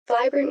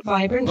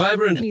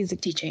Vibrant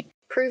music teaching.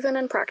 Proven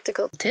and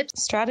practical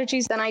Tips,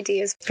 strategies, and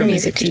ideas for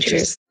music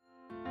teachers.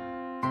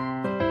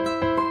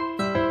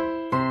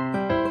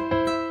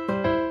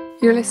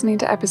 You're listening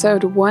to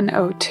episode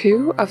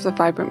 102 of the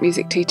Vibrant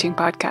Music Teaching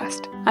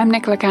Podcast. I'm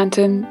Nicola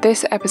Canton.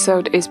 This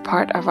episode is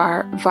part of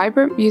our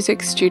Vibrant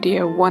Music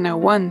Studio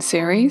 101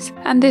 series,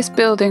 and this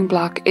building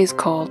block is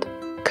called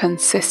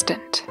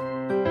Consistent.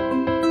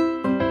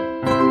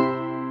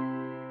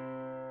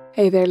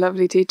 Hey there,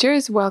 lovely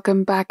teachers.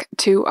 Welcome back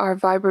to our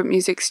Vibrant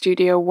Music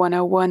Studio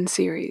 101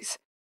 series.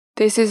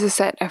 This is a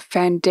set of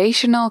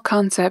foundational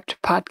concept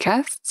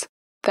podcasts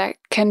that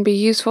can be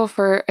useful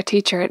for a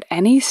teacher at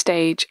any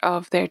stage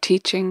of their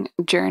teaching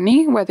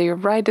journey, whether you're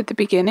right at the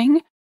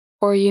beginning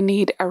or you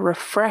need a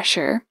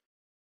refresher.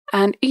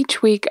 And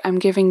each week I'm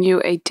giving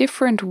you a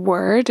different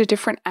word, a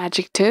different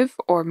adjective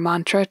or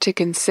mantra to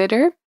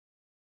consider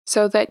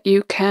so that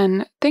you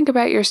can think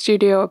about your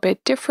studio a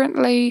bit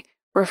differently,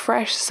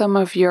 refresh some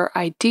of your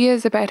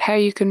ideas about how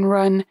you can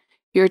run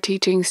your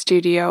teaching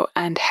studio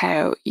and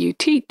how you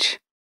teach.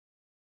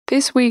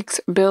 This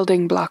week's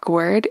building block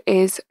word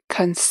is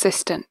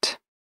consistent.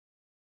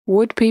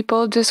 Would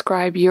people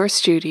describe your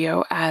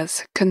studio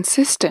as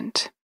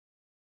consistent?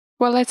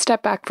 Well, let's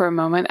step back for a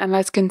moment and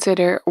let's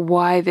consider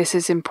why this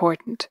is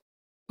important.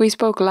 We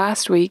spoke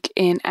last week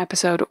in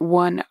episode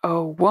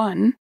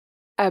 101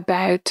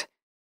 about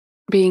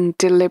being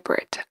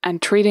deliberate and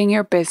treating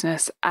your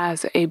business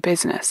as a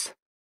business.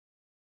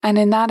 And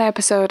in that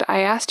episode, I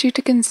asked you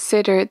to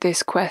consider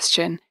this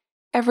question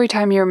every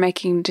time you're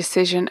making a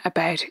decision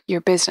about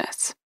your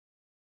business.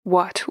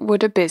 What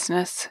would a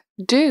business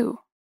do?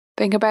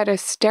 Think about a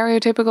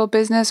stereotypical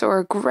business or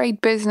a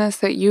great business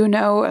that you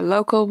know, a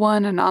local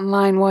one, an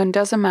online one,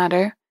 doesn't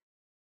matter.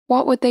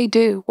 What would they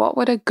do? What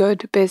would a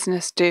good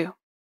business do?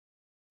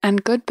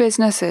 And good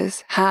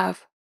businesses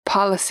have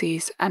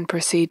policies and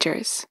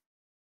procedures.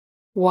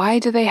 Why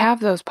do they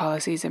have those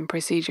policies and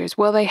procedures?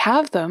 Well, they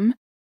have them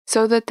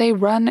so that they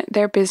run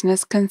their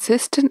business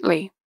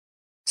consistently,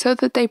 so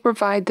that they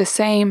provide the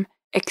same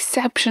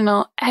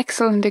exceptional,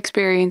 excellent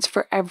experience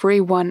for every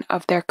one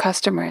of their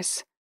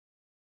customers.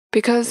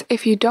 Because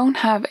if you don't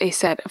have a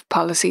set of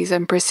policies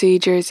and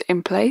procedures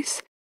in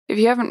place, if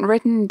you haven't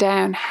written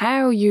down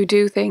how you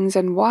do things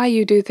and why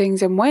you do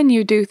things and when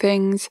you do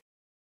things,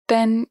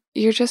 then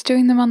you're just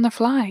doing them on the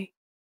fly.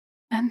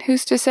 And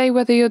who's to say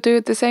whether you'll do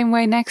it the same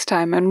way next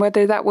time and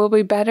whether that will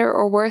be better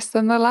or worse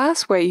than the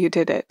last way you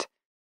did it?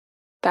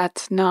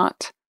 That's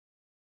not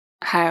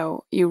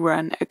how you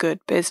run a good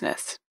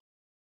business.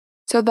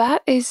 So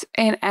that is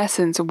in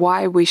essence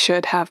why we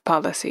should have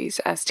policies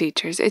as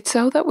teachers. It's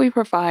so that we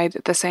provide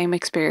the same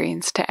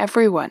experience to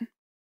everyone,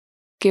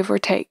 give or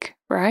take,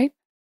 right?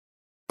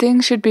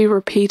 Things should be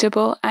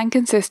repeatable and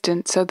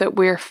consistent so that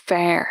we're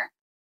fair,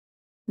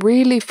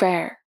 really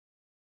fair,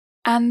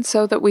 and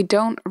so that we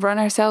don't run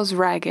ourselves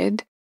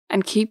ragged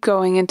and keep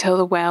going until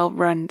the well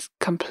runs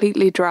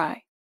completely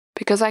dry.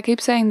 Because I keep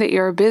saying that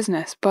you're a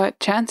business, but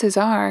chances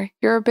are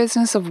you're a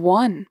business of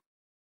one.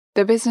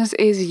 The business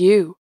is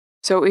you.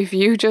 So if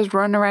you just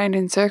run around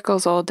in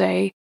circles all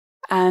day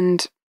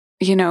and,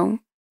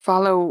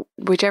 follow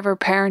whichever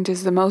parent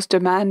is the most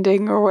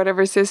demanding or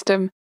whatever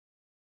system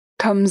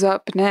comes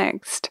up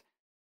next,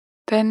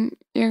 then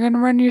you're going to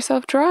run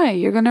yourself dry.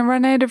 You're going to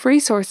run out of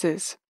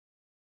resources.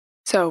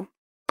 So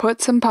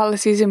put some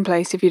policies in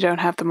place if you don't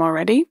have them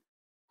already.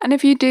 And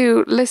if you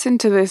do, listen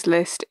to this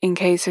list in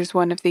case there's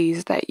one of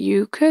these that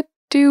you could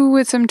do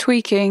with some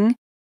tweaking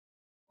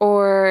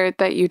or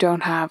that you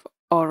don't have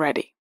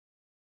already.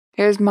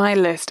 Here's my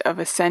list of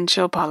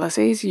essential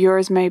policies.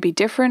 Yours may be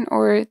different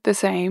or the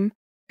same.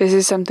 This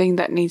is something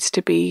that needs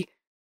to be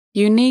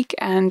unique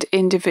and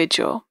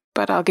individual,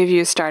 but I'll give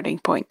you a starting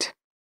point.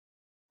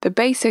 The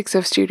basics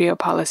of studio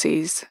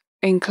policies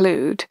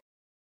include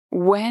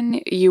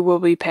when you will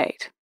be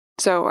paid.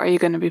 So are you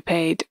going to be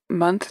paid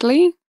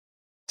monthly?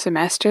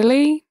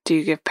 Semesterly? Do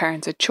you give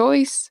parents a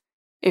choice?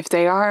 If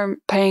they are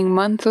paying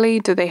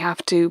monthly, do they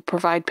have to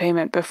provide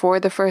payment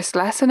before the first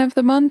lesson of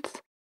the month?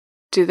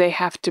 Do they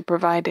have to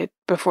provide it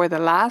before the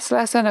last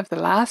lesson of the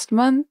last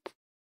month?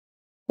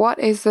 What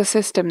is the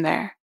system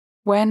there?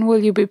 When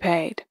will you be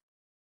paid?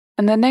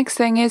 And the next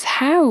thing is,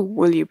 how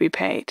will you be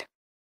paid?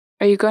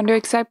 Are you going to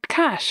accept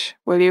cash?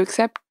 Will you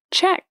accept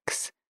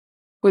checks?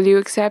 Will you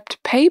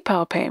accept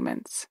PayPal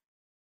payments?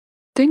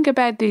 Think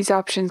about these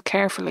options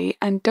carefully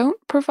and don't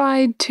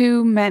provide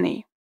too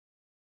many.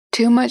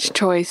 Too much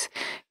choice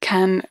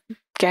can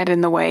get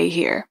in the way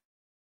here.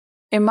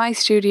 In my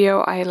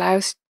studio, I allow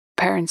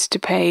parents to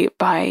pay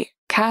by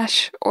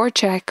cash or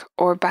check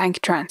or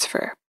bank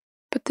transfer.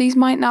 But these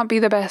might not be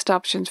the best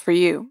options for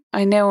you.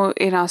 I know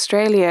in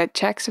Australia,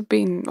 checks have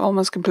been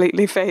almost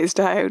completely phased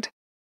out,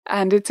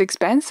 and it's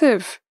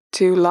expensive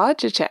to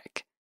lodge a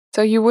check.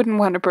 So you wouldn't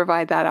want to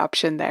provide that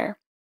option there.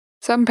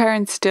 Some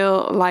parents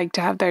still like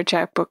to have their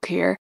checkbook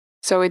here,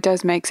 so it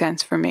does make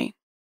sense for me.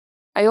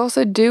 I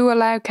also do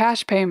allow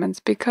cash payments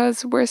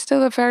because we're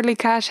still a fairly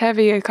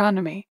cash-heavy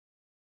economy.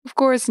 Of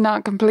course,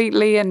 not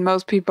completely, and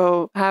most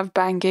people have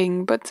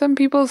banking, but some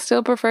people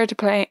still prefer to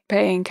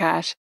pay in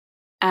cash.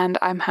 And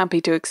I'm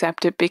happy to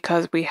accept it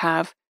because we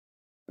have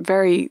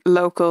very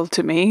local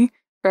to me,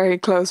 very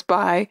close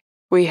by,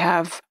 we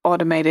have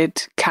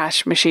automated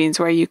cash machines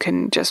where you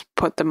can just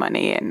put the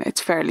money in.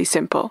 It's fairly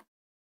simple.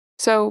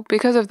 So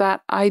because of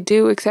that, I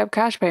do accept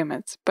cash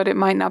payments, but it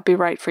might not be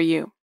right for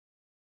you.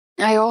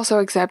 I also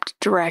accept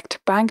direct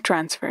bank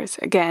transfers.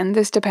 Again,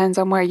 this depends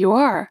on where you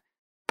are.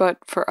 But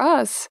for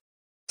us,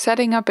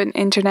 setting up an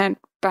internet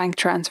bank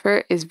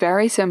transfer is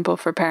very simple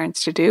for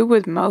parents to do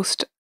with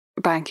most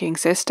banking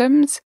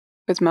systems.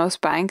 With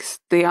most banks,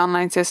 the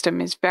online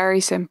system is very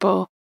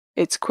simple.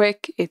 It's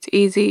quick, it's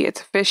easy,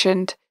 it's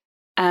efficient,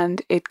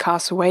 and it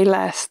costs way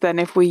less than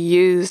if we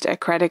used a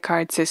credit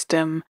card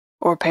system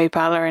or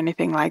PayPal or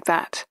anything like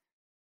that.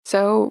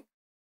 So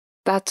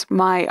that's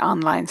my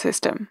online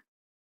system.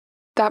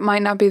 That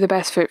might not be the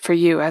best fit for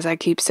you, as I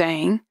keep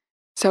saying,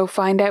 so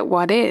find out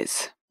what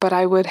is. But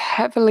I would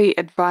heavily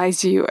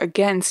advise you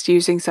against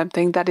using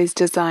something that is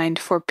designed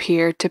for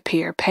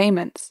peer-to-peer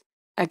payments.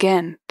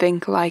 Again,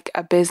 think like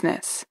a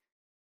business.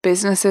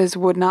 Businesses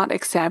would not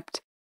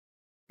accept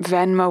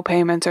Venmo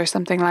payments or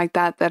something like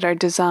that that are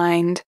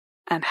designed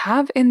and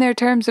have in their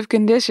terms of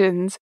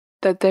conditions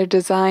that they're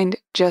designed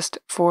just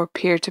for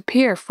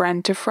peer-to-peer,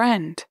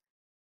 friend-to-friend.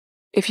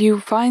 If you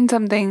find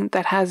something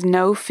that has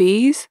no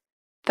fees,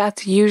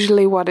 that's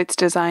usually what it's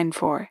designed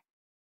for.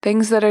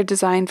 Things that are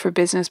designed for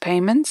business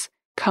payments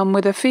come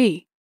with a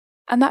fee.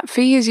 And that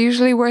fee is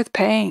usually worth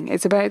paying.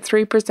 It's about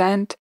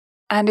 3%,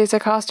 and it's a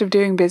cost of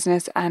doing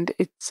business, and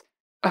it's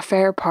a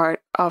fair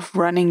part of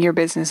running your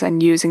business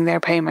and using their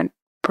payment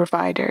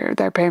provider,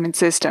 their payment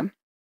system.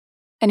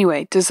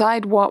 Anyway,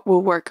 decide what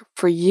will work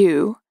for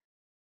you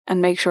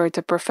and make sure it's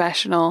a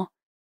professional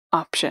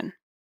option.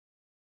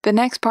 The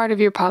next part of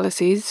your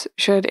policies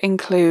should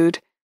include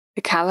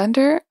the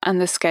calendar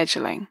and the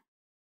scheduling.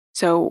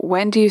 So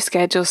when do you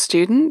schedule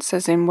students,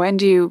 as in when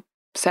do you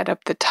set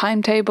up the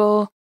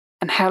timetable,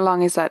 and how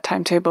long is that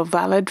timetable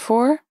valid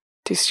for?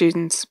 Do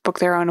students book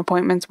their own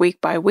appointments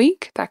week by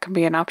week? That can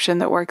be an option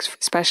that works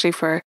especially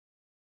for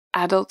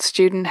adult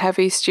student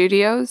heavy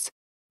studios.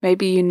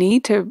 Maybe you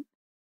need to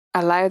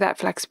allow that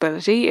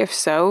flexibility. If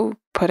so,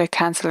 put a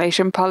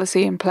cancellation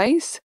policy in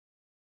place.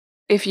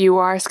 If you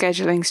are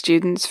scheduling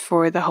students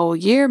for the whole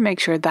year, make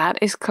sure that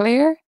is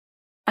clear,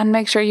 and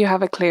make sure you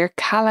have a clear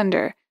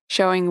calendar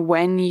showing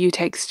when you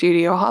take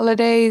studio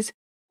holidays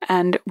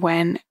and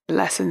when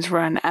lessons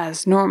run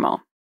as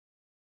normal.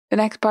 The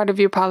next part of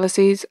your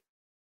policies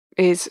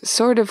is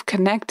sort of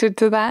connected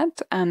to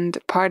that and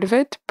part of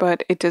it,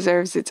 but it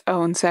deserves its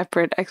own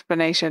separate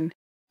explanation,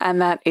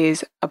 and that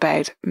is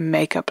about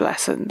makeup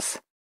lessons.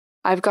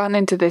 I've gone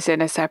into this in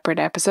a separate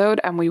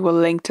episode, and we will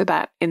link to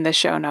that in the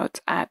show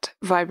notes at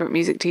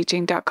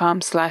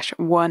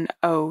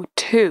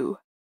vibrantmusicteaching.com/102.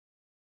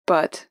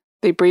 But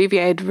the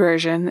abbreviated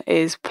version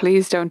is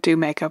please don't do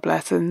makeup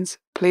lessons.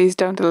 Please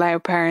don't allow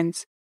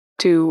parents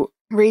to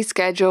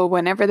reschedule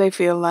whenever they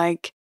feel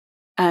like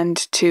and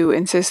to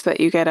insist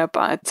that you get up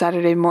on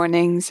Saturday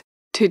mornings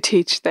to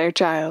teach their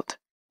child.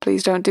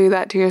 Please don't do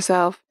that to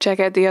yourself. Check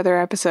out the other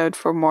episode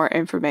for more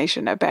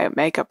information about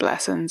makeup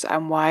lessons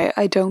and why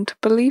I don't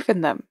believe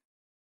in them.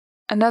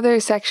 Another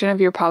section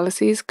of your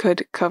policies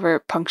could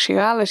cover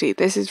punctuality.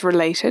 This is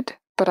related,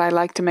 but I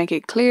like to make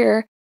it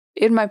clear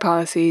in my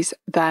policies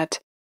that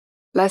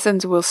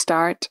lessons will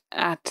start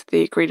at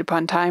the agreed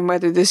upon time,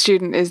 whether the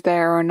student is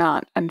there or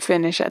not, and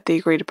finish at the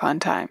agreed upon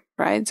time,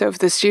 right? So if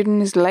the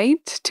student is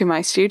late to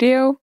my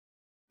studio,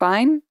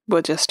 fine,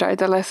 we'll just start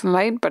the lesson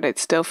late, but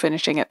it's still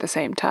finishing at the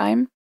same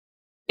time.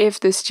 If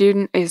the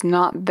student is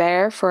not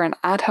there for an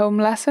at-home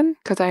lesson,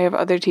 because I have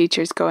other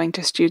teachers going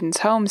to students'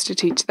 homes to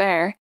teach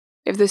there,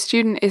 if the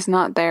student is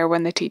not there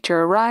when the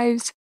teacher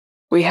arrives,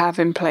 we have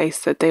in place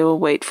that they will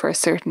wait for a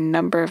certain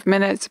number of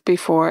minutes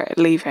before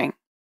leaving.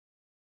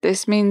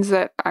 This means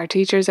that our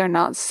teachers are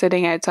not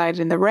sitting outside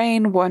in the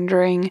rain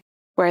wondering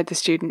where the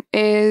student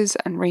is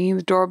and ringing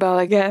the doorbell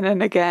again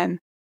and again,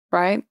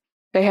 right?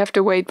 They have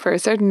to wait for a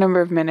certain number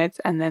of minutes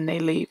and then they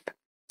leave.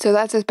 So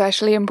that's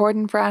especially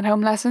important for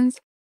at-home lessons.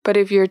 But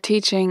if you're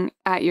teaching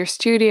at your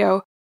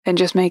studio, then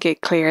just make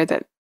it clear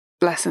that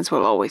lessons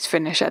will always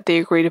finish at the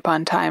agreed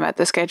upon time, at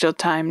the scheduled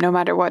time, no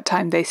matter what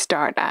time they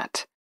start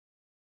at.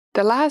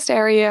 The last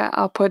area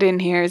I'll put in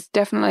here is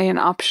definitely an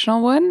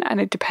optional one, and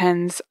it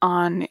depends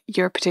on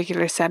your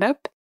particular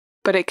setup,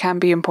 but it can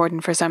be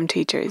important for some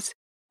teachers,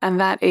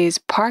 and that is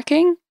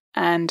parking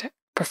and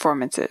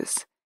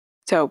performances.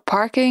 So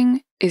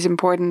parking is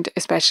important,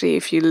 especially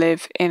if you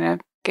live in a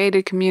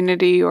gated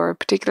community or a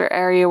particular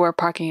area where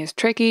parking is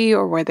tricky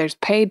or where there's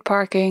paid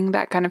parking,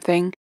 that kind of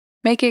thing.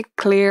 Make it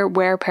clear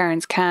where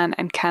parents can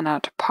and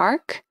cannot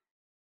park.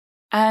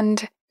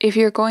 And if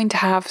you're going to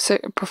have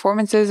certain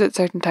performances at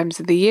certain times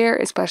of the year,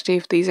 especially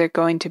if these are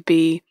going to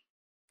be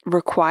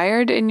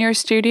required in your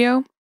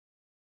studio,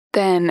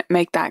 then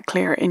make that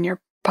clear in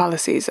your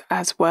policies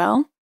as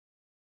well.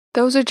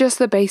 Those are just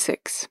the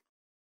basics.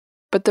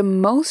 But the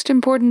most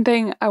important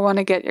thing I want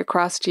to get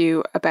across to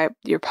you about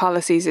your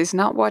policies is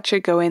not what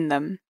should go in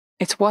them.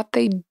 It's what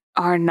they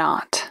are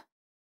not.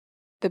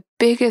 The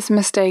biggest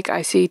mistake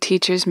I see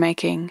teachers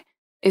making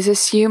is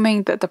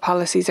assuming that the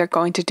policies are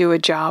going to do a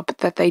job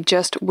that they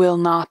just will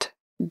not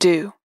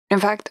do. In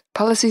fact,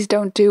 policies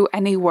don't do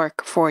any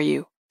work for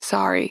you.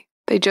 Sorry,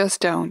 they just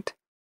don't.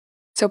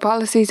 So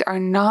policies are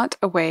not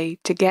a way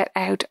to get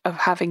out of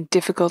having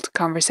difficult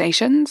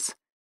conversations.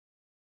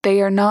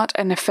 They are not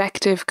an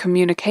effective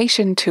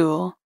communication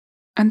tool,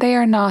 and they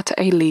are not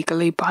a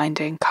legally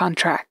binding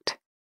contract.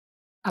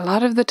 A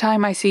lot of the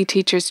time I see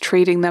teachers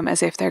treating them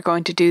as if they're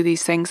going to do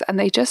these things, and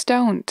they just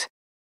don't.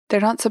 They're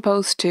not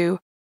supposed to,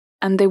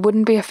 and they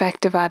wouldn't be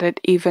effective at it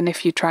even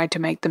if you tried to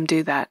make them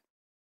do that.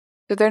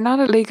 So they're not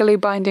a legally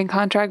binding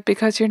contract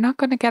because you're not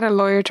going to get a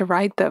lawyer to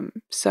write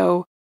them.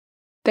 So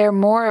they're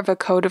more of a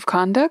code of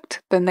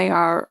conduct than they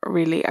are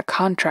really a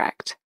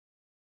contract.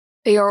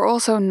 They are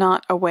also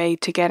not a way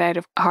to get out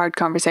of hard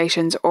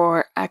conversations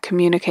or a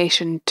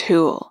communication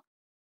tool.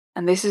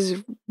 And this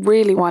is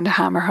really one to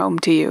hammer home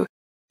to you,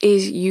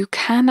 is you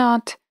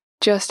cannot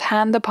just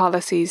hand the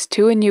policies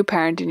to a new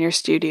parent in your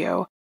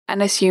studio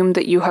and assume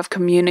that you have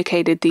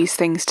communicated these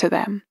things to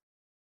them.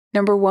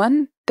 Number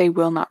one, they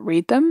will not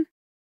read them.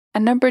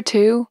 And number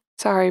two,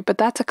 sorry, but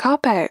that's a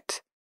cop-out.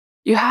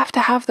 You have to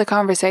have the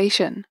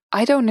conversation.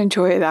 I don't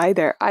enjoy it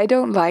either. I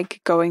don't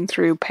like going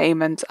through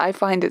payments. I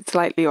find it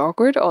slightly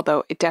awkward,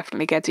 although it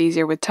definitely gets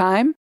easier with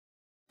time.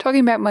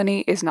 Talking about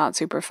money is not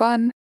super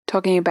fun.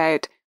 Talking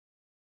about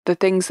the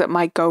things that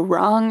might go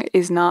wrong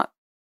is not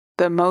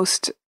the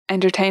most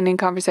entertaining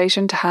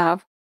conversation to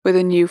have with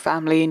a new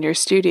family in your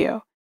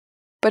studio.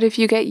 But if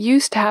you get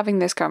used to having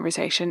this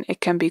conversation,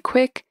 it can be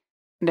quick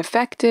and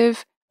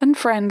effective and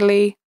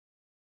friendly,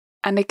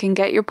 and it can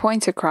get your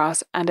points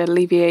across and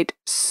alleviate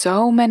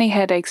so many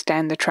headaches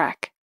down the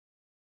track.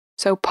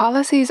 So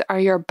policies are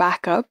your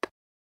backup,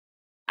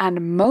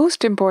 and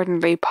most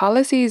importantly,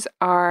 policies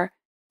are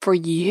for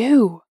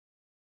you.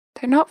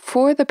 They're not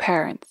for the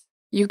parents.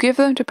 You give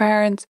them to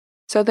parents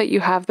so that you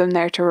have them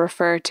there to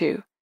refer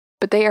to,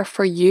 but they are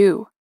for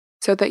you,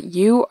 so that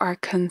you are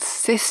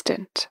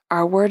consistent.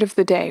 Our word of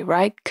the day,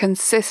 right?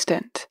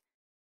 Consistent.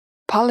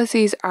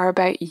 Policies are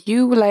about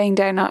you laying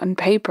down on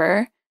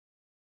paper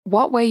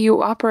what way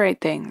you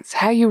operate things,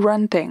 how you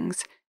run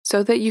things,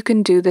 so that you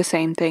can do the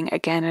same thing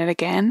again and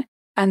again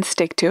and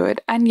stick to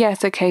it. And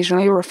yes,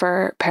 occasionally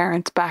refer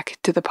parents back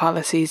to the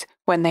policies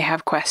when they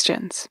have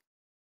questions.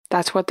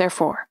 That's what they're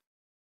for.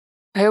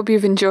 I hope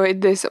you've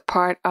enjoyed this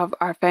part of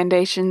our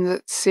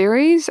Foundations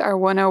series, our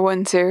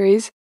 101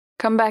 series.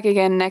 Come back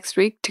again next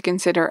week to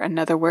consider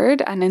another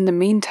word, and in the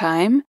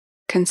meantime,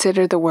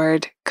 consider the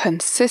word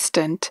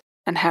consistent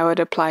and how it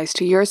applies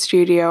to your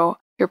studio,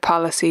 your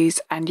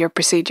policies, and your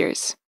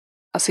procedures.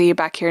 I'll see you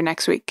back here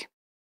next week.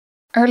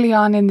 Early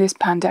on in this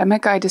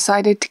pandemic, I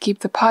decided to keep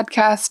the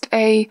podcast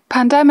a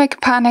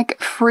pandemic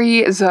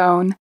panic-free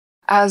zone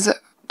as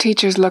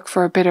teachers look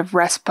for a bit of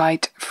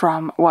respite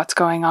from what's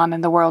going on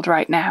in the world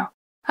right now.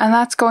 And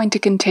that's going to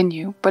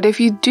continue. But if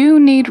you do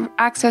need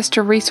access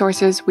to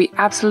resources, we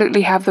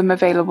absolutely have them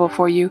available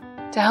for you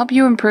to help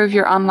you improve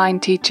your online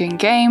teaching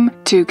game,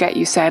 to get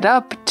you set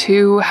up,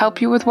 to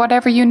help you with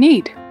whatever you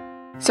need.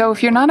 So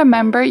if you're not a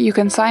member, you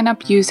can sign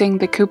up using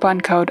the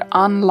coupon code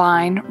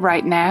ONLINE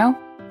right now.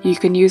 You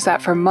can use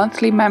that for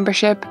monthly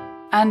membership,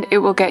 and it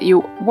will get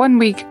you 1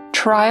 week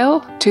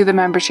trial to the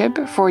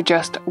membership for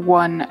just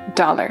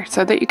 $1,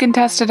 so that you can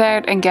test it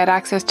out and get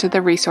access to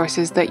the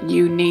resources that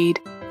you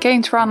need.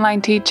 Games for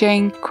online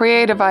teaching,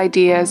 creative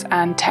ideas,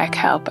 and tech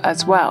help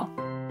as well.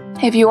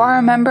 If you are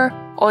a member,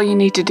 all you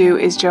need to do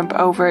is jump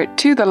over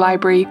to the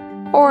library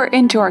or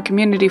into our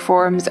community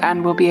forums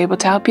and we'll be able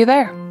to help you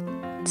there.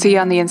 See you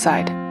on the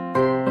inside.